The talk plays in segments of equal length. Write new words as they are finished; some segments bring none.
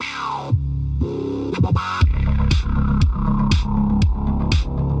Hello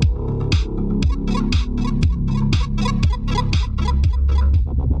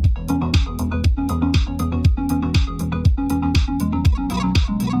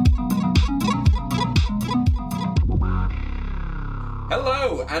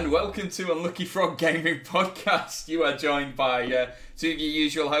and welcome to Unlucky Frog Gaming Podcast. You are joined by two of your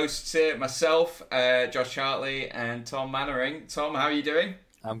usual hosts here, myself, Josh Hartley, and Tom Mannering. Tom, how are you doing?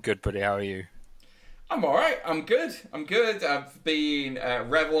 I'm good, buddy. How are you? I'm alright. I'm good. I've been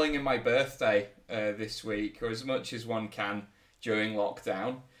revelling in my birthday this week, or as much as one can during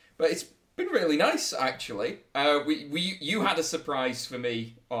lockdown. But it's been really nice, actually. You had a surprise for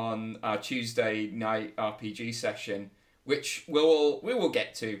me on our Tuesday night RPG session, which we will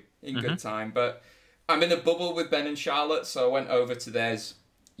get to in good time. But I'm in a bubble with Ben and Charlotte, so I went over to theirs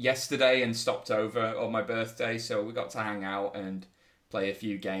yesterday and stopped over on my birthday. So we got to hang out and play a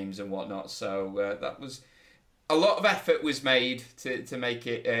few games and whatnot. So that was a lot of effort was made to make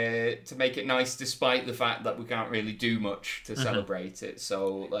it nice, despite the fact that we can't really do much to celebrate it.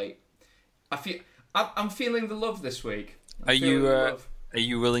 So like, I'm feeling the love this week. Are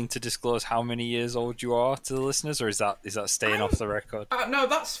you willing to disclose how many years old you are to the listeners, or is that staying off the record? No,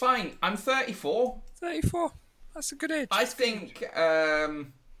 that's fine. I'm 34. 34. That's a good age. I think I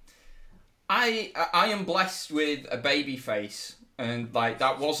am blessed with a baby face, and like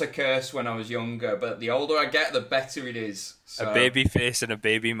that was a curse when I was younger. But the older I get, the better it is. So. A baby face and a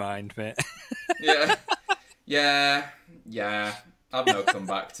baby mind, mate. yeah. I've not come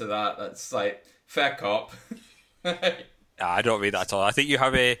back to that. That's like fair cop. I don't read that at all. I think you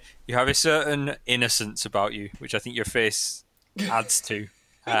have a certain innocence about you, which I think your face adds to.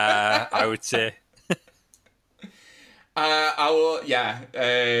 I would say. I'll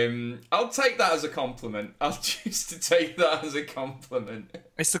take that as a compliment. I'll choose to take that as a compliment.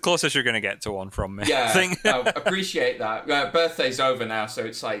 It's the closest you're going to get to one from me. Yeah, I think. I appreciate that. Birthday's over now, so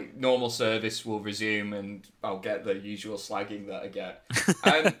it's like normal service will resume, and I'll get the usual slagging that I get.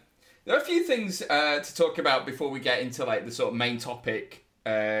 There are a few things to talk about before we get into like the sort of main topic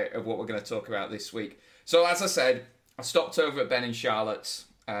of what we're going to talk about this week. So as I said, I stopped over at Ben and Charlotte's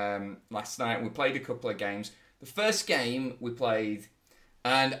last night and we played a couple of games. The first game we played,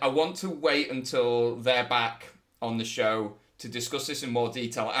 and I want to wait until they're back on the show to discuss this in more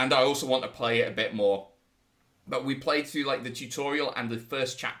detail, and I also want to play it a bit more. But we played through like the tutorial and the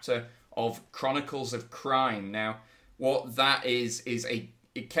first chapter of Chronicles of Crime. Now, what that is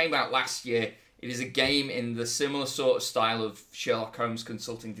it came out last year. It is a game in the similar sort of style of Sherlock Holmes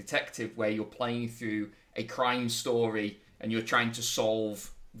Consulting Detective, where you're playing through a crime story and you're trying to solve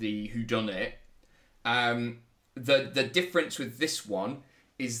the whodunit. The difference with this one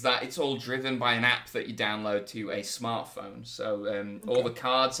is that it's all driven by an app that you download to a smartphone. So all the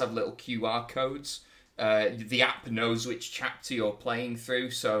cards have little QR codes. The app knows which chapter you're playing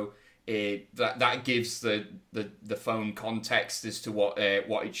through, so that gives the phone context as to what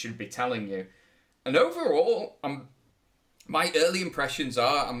it should be telling you. And overall, my early impressions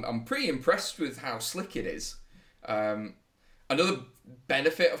are I'm pretty impressed with how slick it is. Another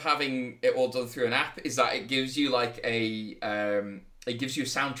benefit of having it all done through an app is that it gives you like a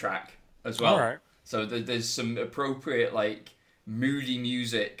soundtrack as well. All right. So there's some appropriate like moody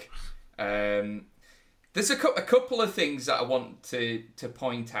music. There's a couple of things that I want to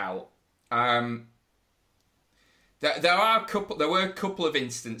point out. There were a couple of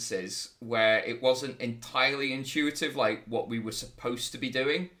instances where it wasn't entirely intuitive, like what we were supposed to be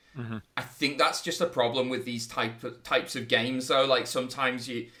doing. Mm-hmm. I think that's just a problem with these types of games, though. Like sometimes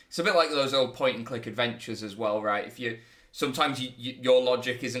it's a bit like those old point and click adventures as well, right? Sometimes your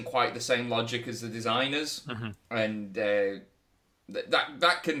logic isn't quite the same logic as the designers, and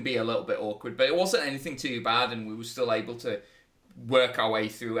that can be a little bit awkward. But it wasn't anything too bad, and we were still able to work our way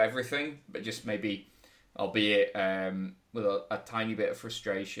through everything, but just maybe, albeit with a tiny bit of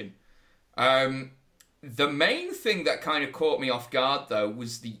frustration. The main thing that kind of caught me off guard, though,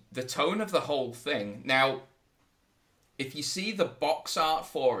 was the tone of the whole thing. Now, if you see the box art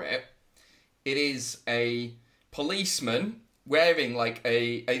for it, it is a policeman wearing like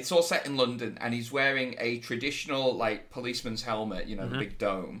it's all set in London, and he's wearing a traditional like policeman's helmet, the big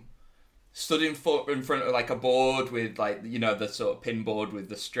dome. Stood in front of like a board with like, the sort of pin board with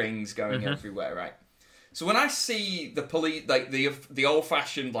the strings going everywhere, right? So when I see the police, like the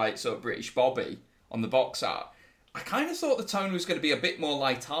old-fashioned like sort of British Bobby on the box art, I kind of thought the tone was going to be a bit more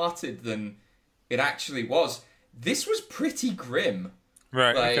light-hearted than it actually was. This was pretty grim.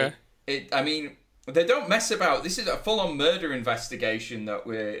 Right, okay. They don't mess about. This is a full-on murder investigation that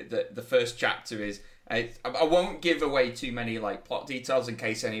the first chapter is, I won't give away too many like plot details in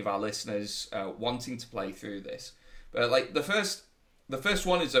case any of our listeners wanting to play through this. But like the first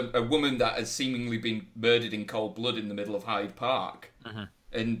one is a woman that has seemingly been murdered in cold blood in the middle of Hyde Park,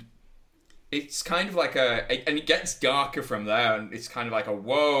 and it's kind of like and it gets darker from there, and it's kind of like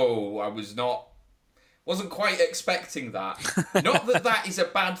whoa, wasn't quite expecting that. Not that that is a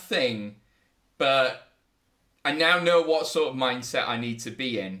bad thing, but I now know what sort of mindset I need to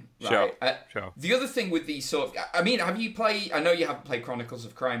be in. Right? Sure. The other thing with these sort of... I mean, have you played... I know you haven't played Chronicles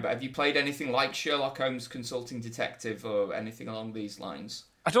of Crime, but have you played anything like Sherlock Holmes Consulting Detective or anything along these lines?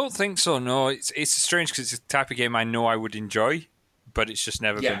 I don't think so, no. It's strange because it's the type of game I know I would enjoy, but it's just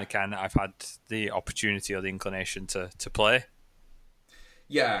never been the kind that I've had the opportunity or the inclination to play.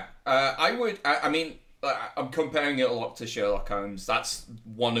 Yeah. I would... I mean... I'm comparing it a lot to Sherlock Holmes. That's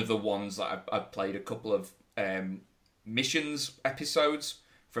one of the ones that I've played a couple of missions episodes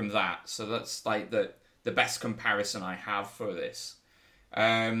from that. So that's like the best comparison I have for this.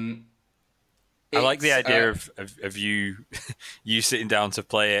 I like the idea of you you sitting down to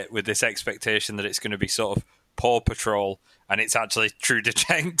play it with this expectation that it's going to be sort of Paw Patrol and it's actually True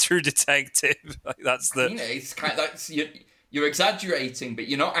Detective. Like that's the... it's kind of, you're exaggerating, but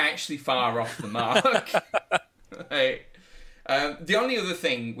you're not actually far off the mark. Right. The only other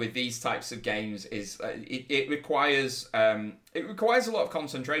thing with these types of games is it requires a lot of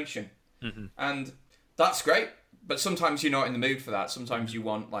concentration, and that's great. But sometimes you're not in the mood for that. Sometimes you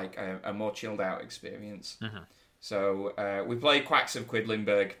want like a more chilled out experience. So we played Quacks of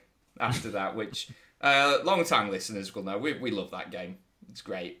Quedlinburg after that, which long time listeners will know we love that game. It's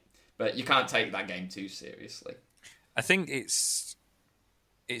great, but you can't take that game too seriously. I think it's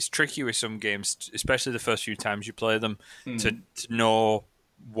tricky with some games, especially the first few times you play them, to know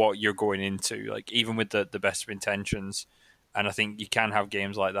what you're going into. Like even with the best of intentions, and I think you can have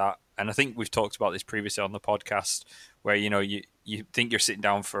games like that. And I think we've talked about this previously on the podcast, where you think you're sitting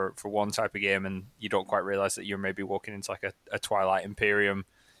down for one type of game, and you don't quite realize that you're maybe walking into like a Twilight Imperium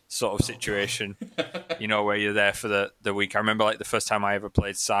sort of situation. Where you're there for the week. I remember like the first time I ever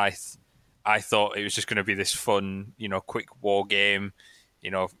played Scythe, I thought it was just going to be this fun, quick war game,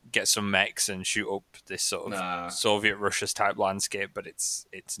 get some mechs and shoot up this sort of Soviet Russia's type landscape, but it's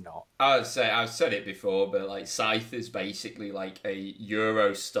not. I've said it before, but like Scythe is basically like a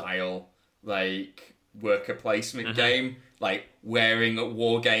Euro style like worker placement game, like wearing a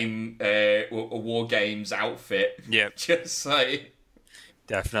war games outfit. Yeah, just like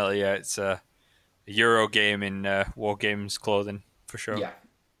definitely, yeah. It's a Euro game in war games clothing for sure. Yeah.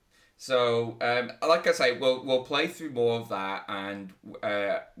 So, like I say, we'll play through more of that, and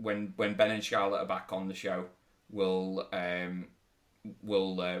when Ben and Charlotte are back on the show, we'll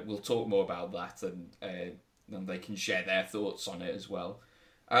talk more about that, and they can share their thoughts on it as well.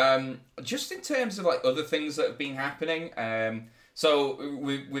 Just in terms of like other things that have been happening, so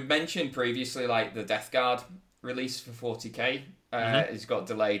we've mentioned previously like the Death Guard release for 40k has got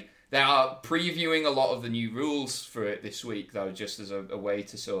delayed. They are previewing a lot of the new rules for it this week, though, just as a way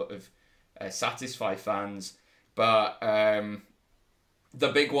to sort of satisfy fans. But the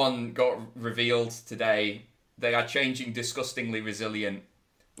big one got revealed today. They are changing Disgustingly Resilient,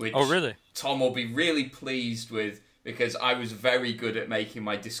 which really? Tom will be really pleased with, because I was very good at making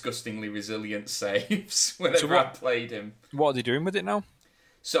my Disgustingly Resilient saves whenever I played him. What are they doing with it now?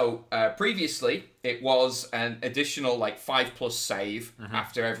 So, previously, it was an additional, 5+ save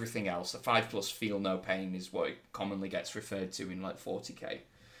after everything else. A 5+ feel no pain is what it commonly gets referred to in, 40k.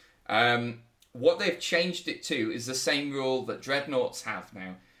 What they've changed it to is the same rule that Dreadnoughts have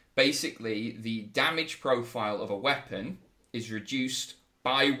now. Basically, the damage profile of a weapon is reduced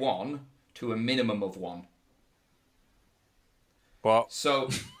by 1 to a minimum of 1. What? So,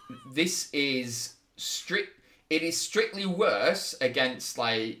 this is strict... It is strictly worse against,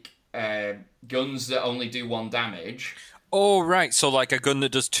 guns that only do 1 damage. Oh, right. So, a gun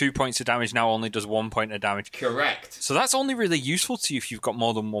that does 2 points of damage now only does 1 point of damage. Correct. So that's only really useful to you if you've got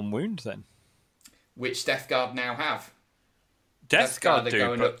more than 1 wound, then? Which Death Guard now have. Death Guard are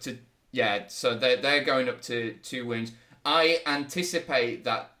going up to... Yeah, so they're going up to 2 wounds. I anticipate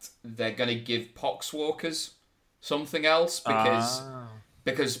that they're going to give Poxwalkers something else,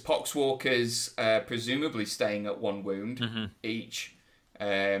 because Poxwalkers presumably staying at 1 wound each.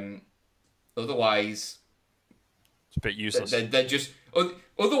 Otherwise, it's a bit useless. They're just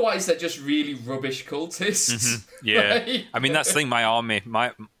otherwise they're just really rubbish cultists. Yeah, Right? I mean that's the thing. My army,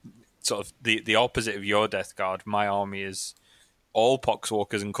 my sort of the opposite of your Death Guard. My army is all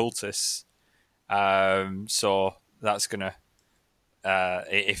Poxwalkers and cultists. So that's gonna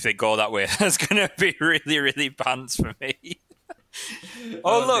if they go that way, that's gonna be really really pants for me.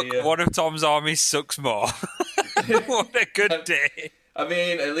 Oh, look, dear. one of Tom's armies sucks more. What a good day. I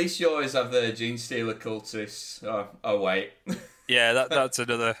mean, at least you always have the Gene Stealer cultists. Oh wait. Yeah, that's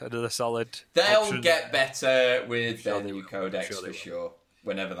another solid They'll option. get better with Sure their they new will. codex Sure they for will. sure.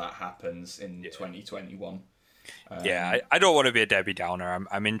 Whenever that happens in 2021. Yeah, I don't want to be a Debbie Downer.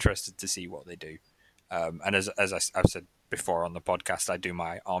 I'm interested to see what they do. And as I've said before on the podcast, I do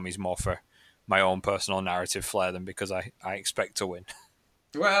my armies more for my own personal narrative flair than because I expect to win.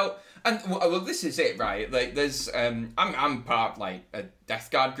 Well, this is it, right? Like, there's I'm part of, like, a Death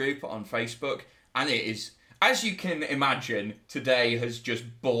Guard group on Facebook, and it is, as you can imagine, today has just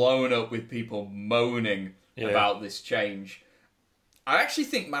blown up with people moaning about this change. I actually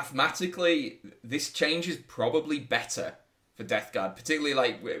think mathematically this change is probably better for Death Guard, particularly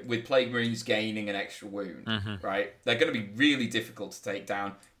like with Plague Marines gaining an extra wound, right? They're going to be really difficult to take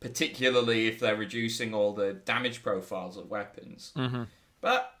down, particularly if they're reducing all the damage profiles of weapons.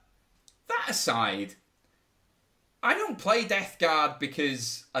 But that aside, I don't play Death Guard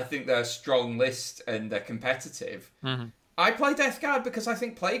because I think they're a strong list and they're competitive. I play Death Guard because I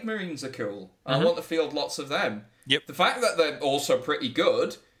think Plague Marines are cool. I want to field lots of them. Yep. The fact that they're also pretty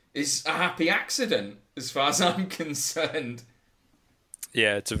good is a happy accident, as far as I'm concerned.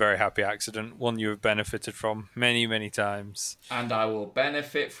 Yeah, it's a very happy accident, one you have benefited from many, many times. And I will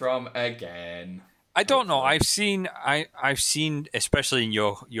benefit from again. I don't know. I've seen, especially in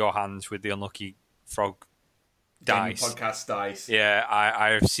your hands with the unlucky frog Gaming dice. podcast dice. Yeah,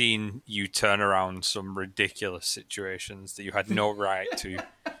 I've seen you turn around some ridiculous situations that you had no right to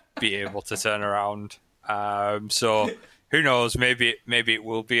be able to turn around. So who knows? Maybe it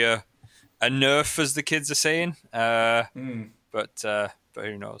will be a nerf, as the kids are saying. But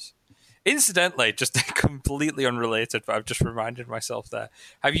who knows? Incidentally, just completely unrelated, but I've just reminded myself there.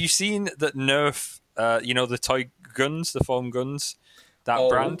 Have you seen that Nerf? The toy guns, the foam guns, that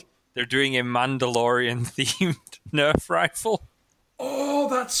brand. They're doing a Mandalorian themed Nerf rifle. Oh,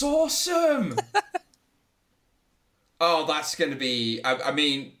 that's awesome! Oh, that's going to be. I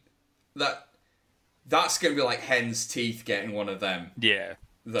mean, that's going to be like hen's teeth getting one of them. Yeah,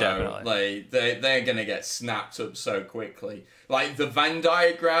 though. definitely. Like they're going to get snapped up so quickly. Like the Venn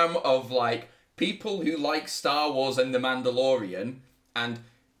diagram of like people who like Star Wars and The Mandalorian and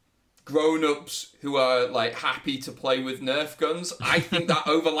grown-ups who are like happy to play with Nerf guns. I think that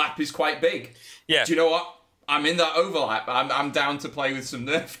overlap is quite big. Yeah. Do you know what? I'm in that overlap. I'm down to play with some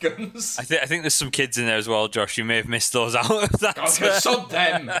Nerf guns. I think there's some kids in there as well, Josh. You may have missed those out of that. Okay, sod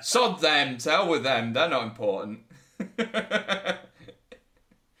them. Sod them. To hell with them. They're not important.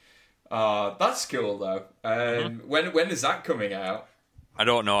 That's cool though. When is that coming out? I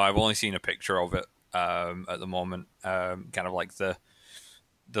don't know. I've only seen a picture of it at the moment. Kind of like the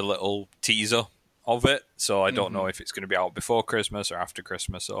little teaser of it. So I don't know if it's going to be out before Christmas or after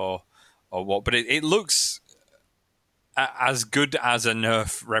Christmas or what. But it looks as good as a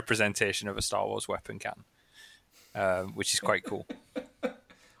Nerf representation of a Star Wars weapon can, which is quite cool.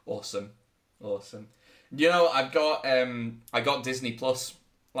 Awesome. You know, I got Disney Plus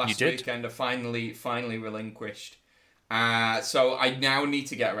last weekend. I finally relinquished. So I now need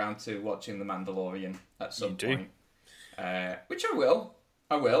to get around to watching The Mandalorian at some point. Which I will.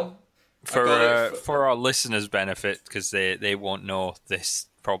 For our listeners' benefit, because they won't know this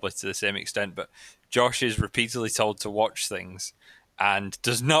probably to the same extent, but Josh is repeatedly told to watch things and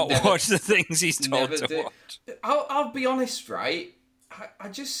does not watch the things he's told to watch. I'll be honest, right? I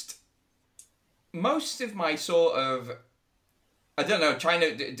just... Most of my sort of... I don't know, trying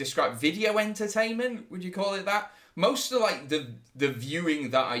to describe video entertainment, would you call it that? Most of like the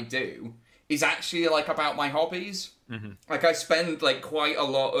viewing that I do is actually like about my hobbies. Like I spend like quite a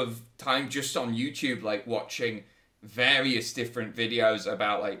lot of time just on YouTube, like watching various different videos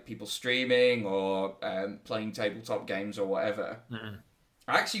about like people streaming or playing tabletop games or whatever.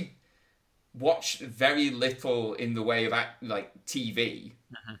 I actually watch very little in the way of like TV.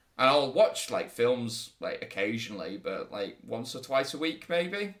 And I'll watch like films like occasionally, but like once or twice a week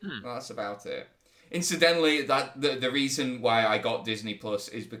maybe. Well, that's about it. Incidentally, that the reason why I got Disney Plus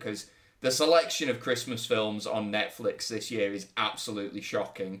is because the selection of Christmas films on Netflix this year is absolutely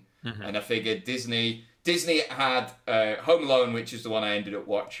shocking. And I figured Disney had Home Alone, which is the one I ended up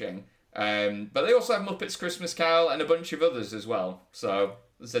watching. But they also have Muppets Christmas Carol and a bunch of others as well. So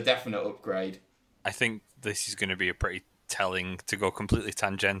it's a definite upgrade. I think this is going to be a pretty telling, to go completely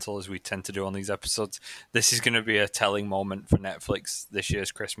tangential as we tend to do on these episodes, this is going to be a telling moment for Netflix this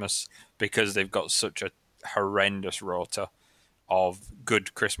year's Christmas, because they've got such a horrendous rota of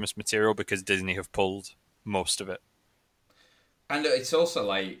good Christmas material because Disney have pulled most of it. And it's also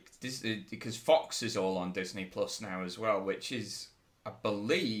like because Fox is all on Disney Plus now as well, which is, I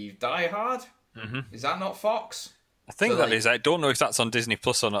believe, Die Hard. Mm-hmm. Is that not Fox? I think that is. I don't know if that's on Disney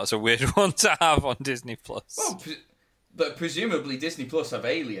Plus or not. It's a weird one to have on Disney Plus. Well, but presumably Disney Plus have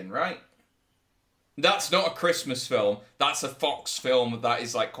Alien, right? That's not a Christmas film. That's a Fox film that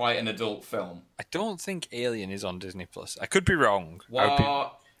is like quite an adult film. I don't think Alien is on Disney Plus. I could be wrong.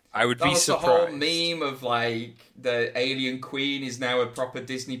 What? I would be surprised. That was the whole meme of like the alien queen is now a proper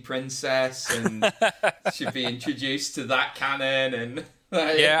Disney princess and should be introduced to that canon and.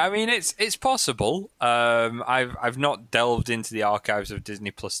 Yeah, I mean it's possible. I've not delved into the archives of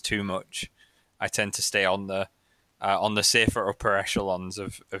Disney Plus too much. I tend to stay on the safer upper echelons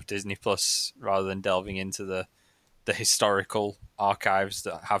of Disney Plus rather than delving into the historical archives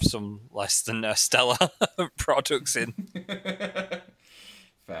that have some less than stellar products in.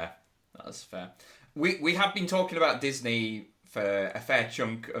 Fair. That's fair. We have been talking about Disney for a fair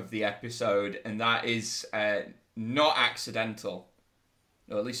chunk of the episode, and that is not accidental.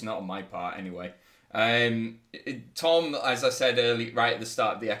 Or at least not on my part, anyway. Tom, as I said earlier, right at the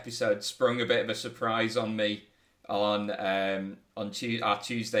start of the episode, sprung a bit of a surprise on me on our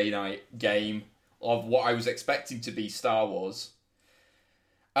Tuesday night game of what I was expecting to be Star Wars.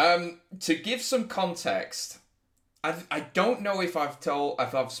 To give some context, I don't know if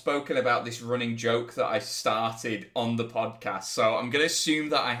I've spoken about this running joke that I started on the podcast, so I'm going to assume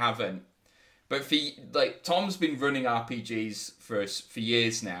that I haven't. But Tom's been running RPGs for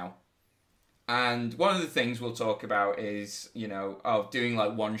years now, and one of the things we'll talk about is doing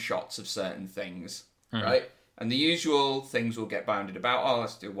like one shots of certain things, right? And the usual things we'll get bounded about. Oh,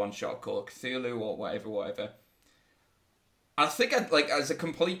 let's do one shot of Call of Cthulhu or whatever. I think as a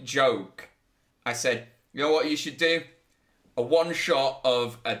complete joke, I said, you know what you should do? A one shot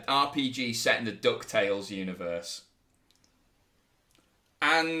of an RPG set in the DuckTales universe.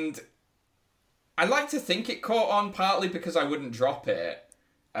 And I like to think it caught on partly because I wouldn't drop it.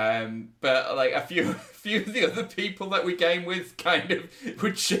 But like a few of the other people that we game with kind of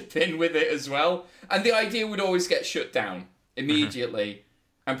would chip in with it as well. And the idea would always get shut down immediately.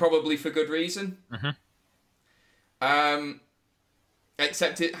 And probably for good reason.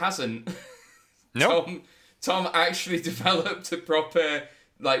 Except it hasn't. No. Tom actually developed a proper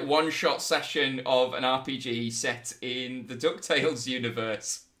one-shot session of an RPG set in the DuckTales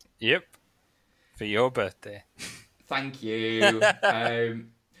universe. Yep. For your birthday. Thank you.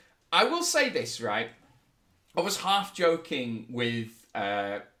 I will say this, right? I was half joking with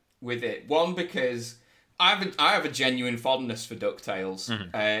it. One, because I have a genuine fondness for DuckTales.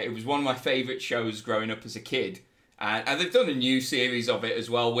 It was one of my favourite shows growing up as a kid. And they've done a new series of it as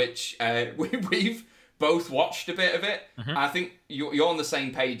well, which we've both watched a bit of it. I think you're on the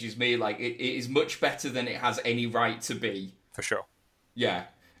same page as me. Like, it is much better than it has any right to be. For sure. Yeah.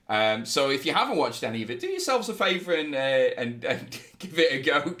 So if you haven't watched any of it, do yourselves a favour and give it a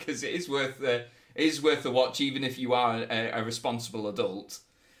go, because it is worth a watch, even if you are a responsible adult,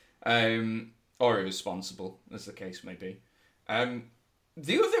 or irresponsible, as the case may be.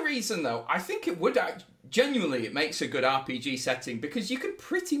 The other reason, though, I think it would genuinely it makes a good RPG setting because you can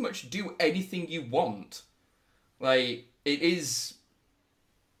pretty much do anything you want. Like, it is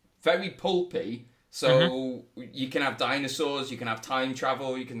very pulpy. So you can have dinosaurs, you can have time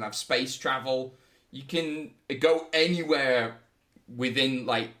travel, you can have space travel, you can go anywhere within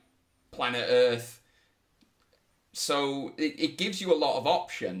planet Earth. So it gives you a lot of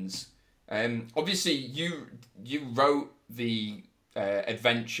options. Obviously, you wrote the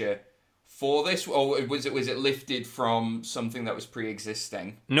adventure for this, or was it lifted from something that was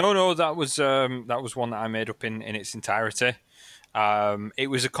pre-existing? No, that was one that I made up in its entirety. It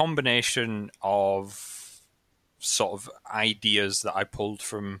was a combination of sort of ideas that I pulled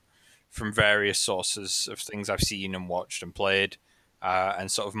from various sources of things I've seen and watched and played, and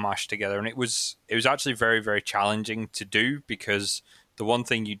sort of mashed together. And it was actually very, very challenging to do, because the one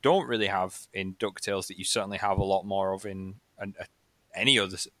thing you don't really have in DuckTales that you certainly have a lot more of in any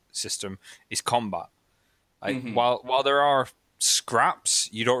other system is combat. While there are scraps,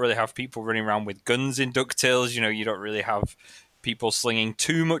 you don't really have people running around with guns in DuckTales. You don't really have people slinging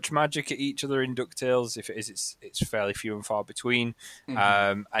too much magic at each other in DuckTales. If it is, it's fairly few and far between.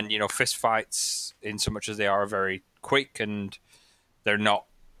 And fist fights, in so much as they are very quick, and they're not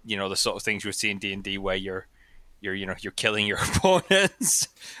the sort of things you would see in D&D where you're killing your opponents.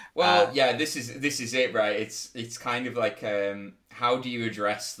 Well, yeah, this is it, right? It's kind of like how do you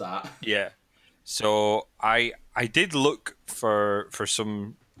address that? Yeah. So I did look for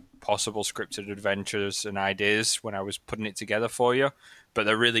some possible scripted adventures and ideas when I was putting it together for you, but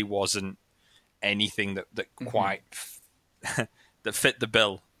there really wasn't anything that quite that fit the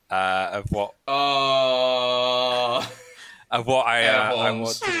bill of what Oh, of what air I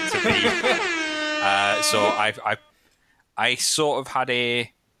horns. wanted it to be. So I sort of had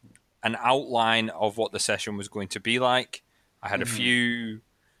an outline of what the session was going to be like. I had a few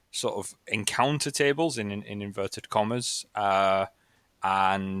sort of encounter tables in inverted commas,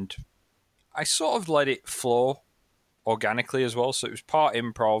 and I sort of let it flow organically as well. So it was part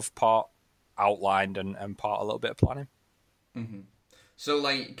improv, part outlined, and part a little bit of planning. So,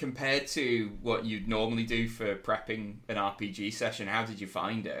 like, compared to what you'd normally do for prepping an RPG session, how did you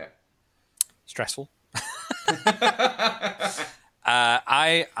find it? Stressful.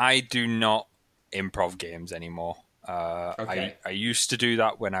 I do not improv games anymore. Okay. I used to do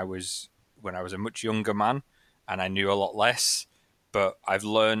that when I was a much younger man, and I knew a lot less. But I've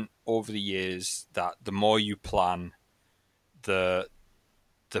learned over the years that the more you plan, the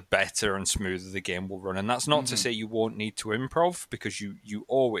better and smoother the game will run. And that's not to say you won't need to improv, because you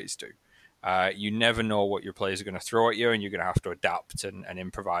always do. You never know what your players are going to throw at you, and you're going to have to adapt and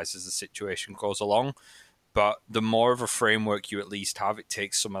improvise as the situation goes along. But the more of a framework you at least have, it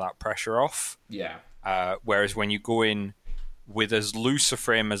takes some of that pressure off. Yeah. Whereas when you go in with as loose a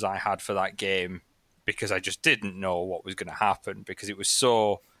frame as I had for that game, because I just didn't know what was going to happen, because it was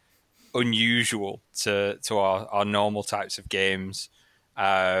so unusual to our normal types of games,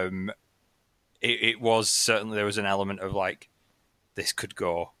 it was certainly, there was an element of like, this could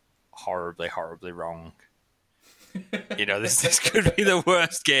go horribly, horribly wrong. This could be the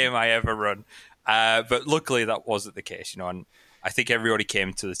worst game I ever run. But luckily that wasn't the case, and I think everybody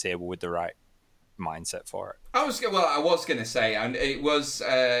came to the table with the right mindset for it. I was going to say, and it was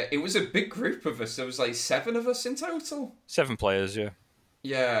a big group of us. There was like 7 of us in total. 7 players, yeah.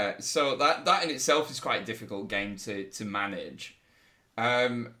 Yeah, so that in itself is quite a difficult game to manage.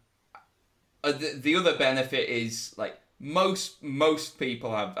 The other benefit is, like, most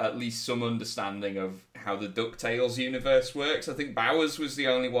people have at least some understanding of how the DuckTales universe works. I think Bowers was the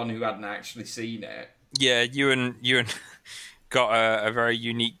only one who hadn't actually seen it. Yeah, Ewan got a very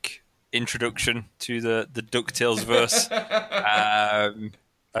unique introduction to the DuckTales verse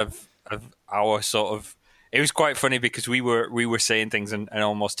of our sort of. It was quite funny because we were saying things and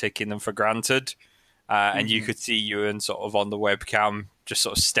almost taking them for granted, and you could see Ewan sort of on the webcam just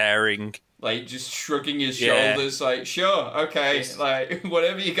sort of staring. Like, just shrugging his shoulders, like, sure, okay, like,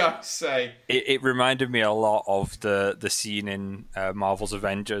 whatever you guys say. It reminded me a lot of the scene in Marvel's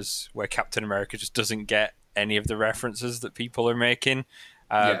Avengers where Captain America just doesn't get any of the references that people are making,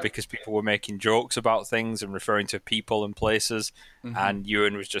 because people were making jokes about things and referring to people and places, and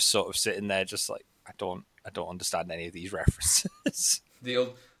Ewan was just sort of sitting there just like, I don't understand any of these references.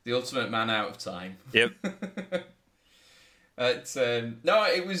 The ultimate man out of time. Yep.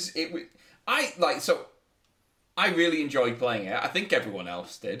 I really enjoyed playing it. I think everyone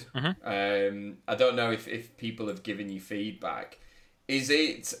else did. I don't know if people have given you feedback. Is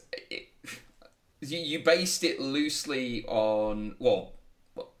it you based it loosely on, well,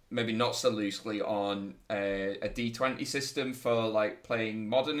 maybe not so loosely on a D20 system for, like, playing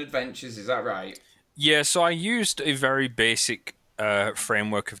modern adventures? Is that right? Yeah, so I used a very basic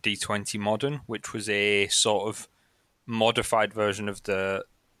framework of D20 Modern, which was a sort of modified version of the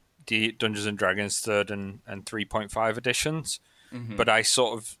Dungeons and Dragons 3rd and 3.5 editions. But I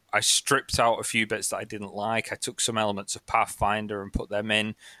stripped out a few bits that I didn't like. I took some elements of Pathfinder and put them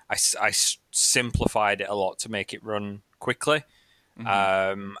in. I simplified it a lot to make it run quickly,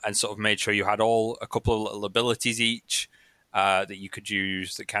 and sort of made sure you had a couple of little abilities each that you could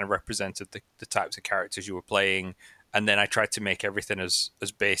use that kind of represented the types of characters you were playing. And then I tried to make everything as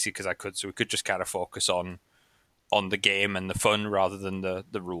basic as I could, so we could just kind of focus on the game and the fun rather than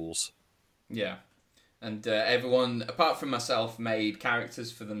the rules. Yeah. And everyone, apart from myself, made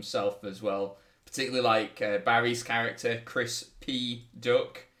characters for themselves as well. Particularly like Barry's character, Chris P.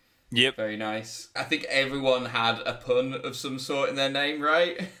 Duck. Yep. Very nice. I think everyone had a pun of some sort in their name,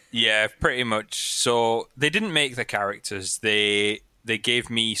 right? Yeah, pretty much. So they didn't make the characters. They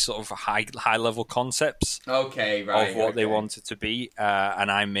gave me sort of high level concepts. Okay, right. Of what they wanted to be, and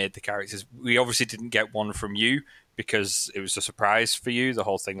I made the characters. We obviously didn't get one from you because it was a surprise for you. The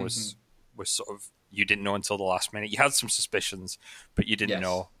whole thing was sort of, you didn't know until the last minute. You had some suspicions, but you didn't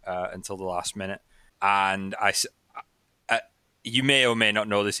know until the last minute. And you may or may not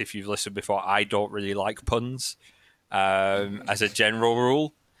know this if you've listened before, I don't really like puns as a general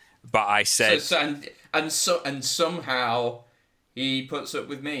rule. But I said... And somehow he puts up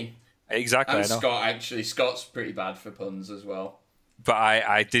with me. Exactly, and I know. Scott, actually. Scott's pretty bad for puns as well. But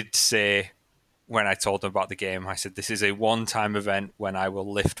I did say, when I told them about the game, I said, this is a one-time event when I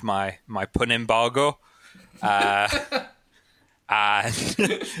will lift my pun embargo. And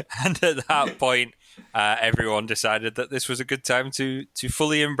And and at that point, everyone decided that this was a good time to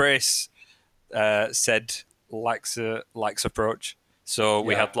fully embrace said lax approach. So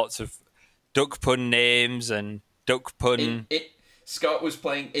we had lots of duck pun names and duck pun. Scott was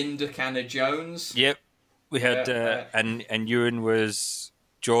playing Indiana Jones. Yep, we had and Ewan was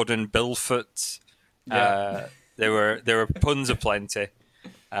Jordan Belfort. There were puns aplenty.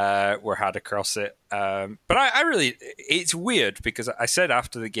 Were had across it, but I really, it's weird because I said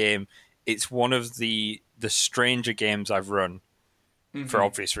after the game, it's one of the stranger games I've run for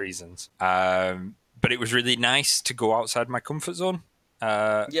obvious reasons. But it was really nice to go outside my comfort zone.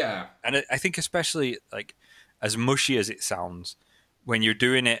 And I think especially like as mushy as it sounds, when you're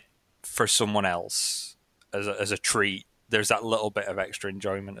doing it for someone else as a treat, there's that little bit of extra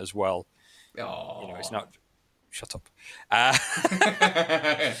enjoyment as well. Aww. You know, it's not. Shut up.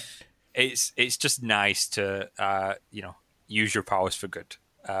 It's just nice to use your powers for good.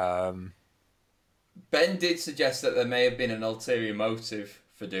 Ben did suggest that there may have been an ulterior motive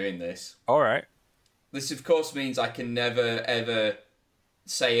for doing this. All right. This, of course, means I can never ever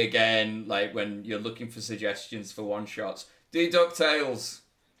say again, like when you're looking for suggestions for one shots, do DuckTales.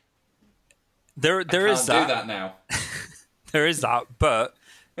 There is that. Do that now. There is that, but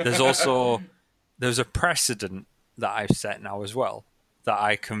there's also. There's a precedent that I've set now as well, that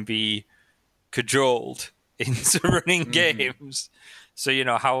I can be cajoled into running games. So, you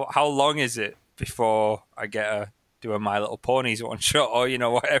know, how long is it before I do a My Little Ponies one shot or, you know,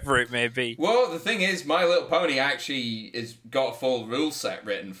 whatever it may be? Well, the thing is, My Little Pony actually has got a full rule set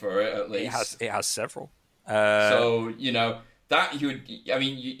written for it, at least. It has several. So, you know, that you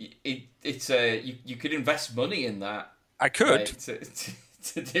could invest money in that. I could. Like,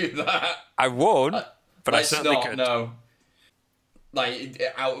 to do that. I won't, but I certainly could. No. Like,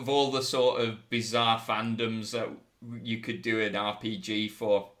 out of all the sort of bizarre fandoms that you could do an RPG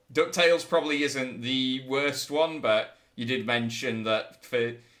for, DuckTales probably isn't the worst one, but you did mention that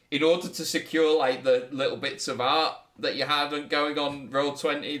in order to secure, like, the little bits of art that you had going on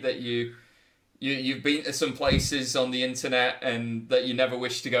Roll20, that you've been to some places on the internet and that you never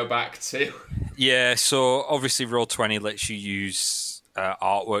wish to go back to. Yeah, so obviously Roll20 lets you use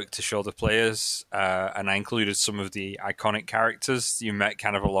artwork to show the players, and I included some of the iconic characters you met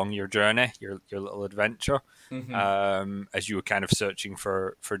kind of along your journey, your little adventure, as you were kind of searching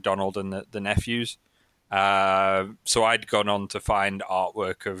for Donald and the nephews. So I'd gone on to find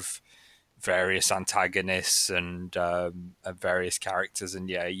artwork of various antagonists and various characters, and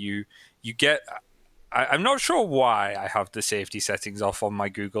yeah, you get. I'm not sure why I have the safety settings off on my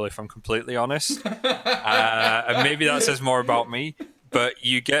Google, if I'm completely honest. And maybe that says more about me. But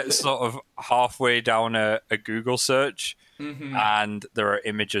you get sort of halfway down a Google search, and there are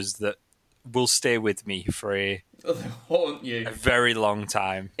images that will stay with me for a very long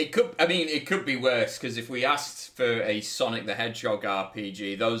time. It could be worse, because if we asked for a Sonic the Hedgehog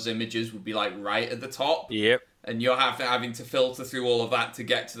RPG, those images would be like right at the top. Yep. And you're having to filter through all of that to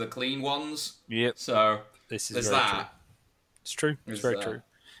get to the clean ones. Yep. So this is there's very that. True. It's true. It's very true.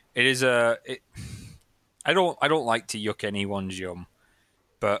 It is I don't like to yuck anyone's yum,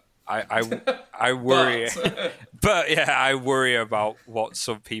 but I worry. But yeah, I worry about what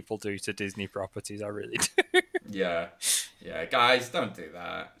some people do to Disney properties. I really do. Yeah, guys, don't do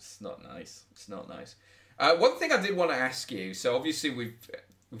that. It's not nice. It's not nice. One thing I did want to ask you. So obviously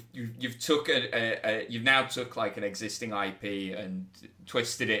you've now took like an existing IP and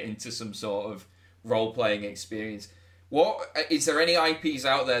twisted it into some sort of role playing experience. What is there any IPs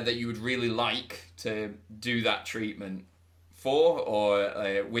out there that you would really like to do that treatment for,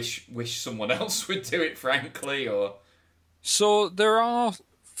 or wish someone else would do it, frankly? Or so there are,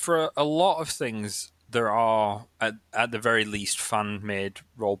 for a lot of things, there are at the very least fan-made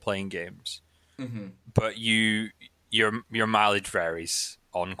role-playing games, but your mileage varies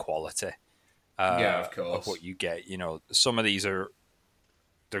on quality. Of course, of what you get. You know, some of these they're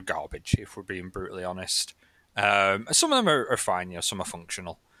garbage, if we're being brutally honest. Some of them are fine. You know, some are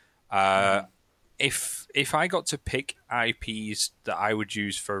functional. If I got to pick IPs that I would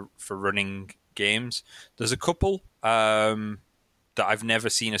use for running games, there's a couple that I've never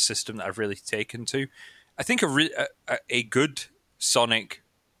seen a system that I've really taken to. I think a good Sonic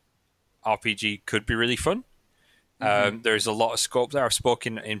RPG could be really fun. There's a lot of scope there. I've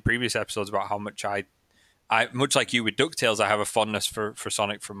spoken in previous episodes about how much I much like you with DuckTales, I have a fondness for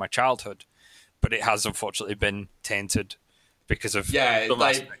Sonic from my childhood, but it has unfortunately been tainted because of some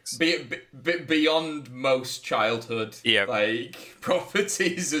aspects. Beyond most childhood like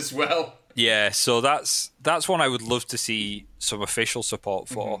properties as well. Yeah, so that's one I would love to see some official support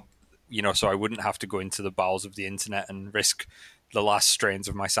for. so I wouldn't have to go into the bowels of the internet and risk the last strains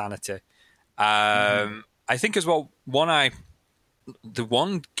of my sanity. I think as well, the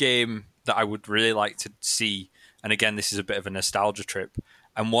one game that I would really like to see, and again, this is a bit of a nostalgia trip,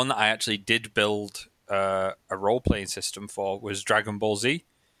 and one that I actually did build a role-playing system for, was Dragon Ball Z.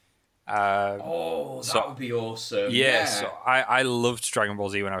 That would be awesome. Yeah, so I loved Dragon Ball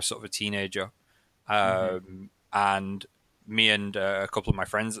Z when I was sort of a teenager. And me and a couple of my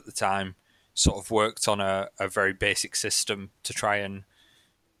friends at the time sort of worked on a very basic system to try and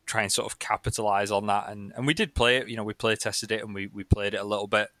sort of capitalize on that. And we did play it, we play tested it, and we played it a little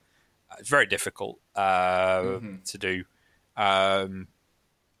bit. It's very difficult to do.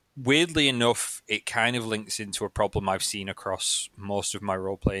 Weirdly enough, it kind of links into a problem I've seen across most of my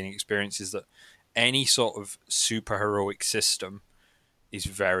role-playing experiences, that any sort of super heroic system is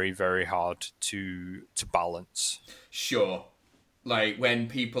very, very hard to balance. Sure. Like, when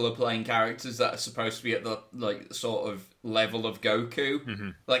people are playing characters that are supposed to be at the, like, sort of level of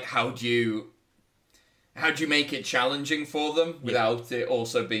Goku, like, how do you make it challenging for them without it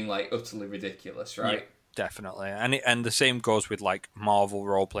also being, like, utterly ridiculous, right? Yeah. Definitely, and the same goes with like Marvel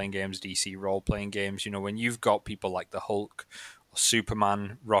role-playing games, DC role-playing games. When you've got people like the Hulk or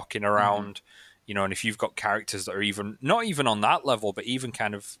Superman rocking around, and if you've got characters that are even not even on that level, but even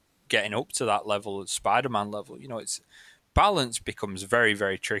kind of getting up to that level, Spider-Man level, it's balance becomes very,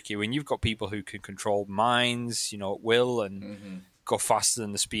 very tricky when you've got people who can control minds, at will, and go faster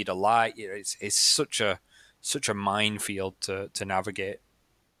than the speed of light. It's such a minefield to navigate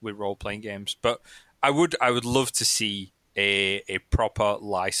with role-playing games, but I would love to see a proper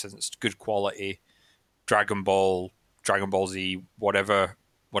licensed, good quality Dragon Ball Z, whatever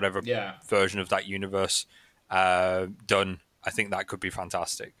version of that universe done. I think that could be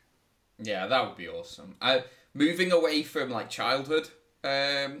fantastic. Yeah, that would be awesome. Moving away from like childhood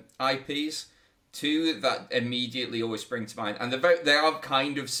IPs, two that immediately always spring to mind, and they are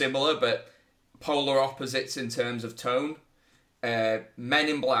kind of similar but polar opposites in terms of tone. Men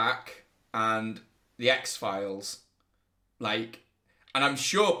in Black and the X-Files, and I'm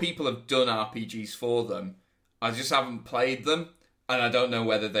sure people have done RPGs for them. I just haven't played them, and I don't know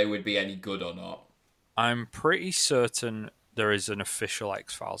whether they would be any good or not. I'm pretty certain there is an official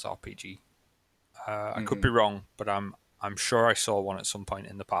X-Files RPG. I could be wrong, but I'm sure I saw one at some point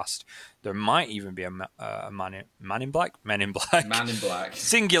in the past. There might even be a Man in Black? Men in Black. Man in Black.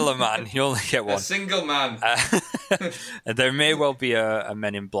 Singular man. You only get one. A single man. There may well be a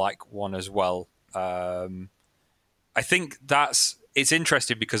Men in Black one as well. I think it's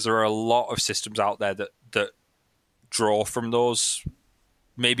interesting because there are a lot of systems out there that draw from those,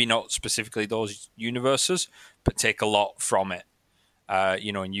 maybe not specifically those universes, but take a lot from it,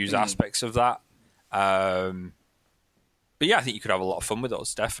 and use aspects of that. But yeah, I think you could have a lot of fun with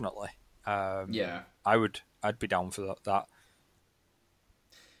those, definitely. I'd be down for that.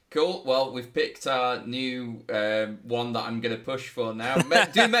 Cool. Well, we've picked our new one that I'm going to push for now.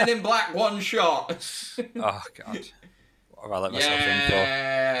 Do Men in Black one shot. Oh God, what have I let myself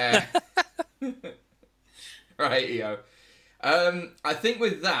in for? Right, I think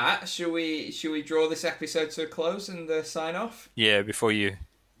with that, should we draw this episode to a close and sign off? Yeah, before you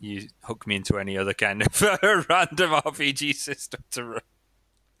hook me into any other kind of random RPG system to run.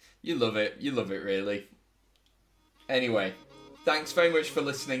 You love it, really. Anyway, thanks very much for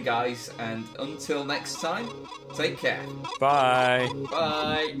listening, guys, and until next time, take care. Bye.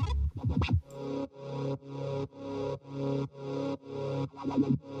 Bye.